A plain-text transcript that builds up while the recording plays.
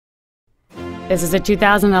This is a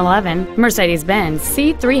 2011 Mercedes-Benz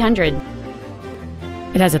C300.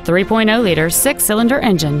 It has a 3.0-liter six-cylinder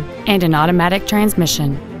engine and an automatic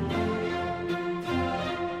transmission.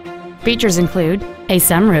 Features include a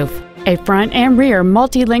sunroof, a front and rear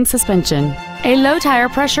multi-link suspension, a low tire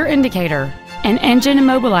pressure indicator, an engine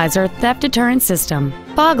immobilizer theft deterrent system,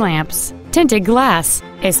 fog lamps, tinted glass,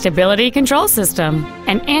 a stability control system,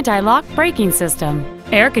 an anti-lock braking system,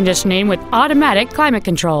 air conditioning with automatic climate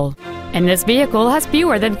control, and this vehicle has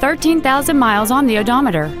fewer than 13,000 miles on the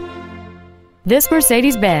odometer. This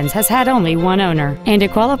Mercedes-Benz has had only one owner, and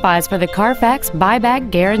it qualifies for the Carfax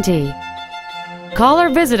buyback guarantee. Call or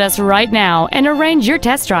visit us right now and arrange your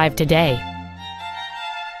test drive today.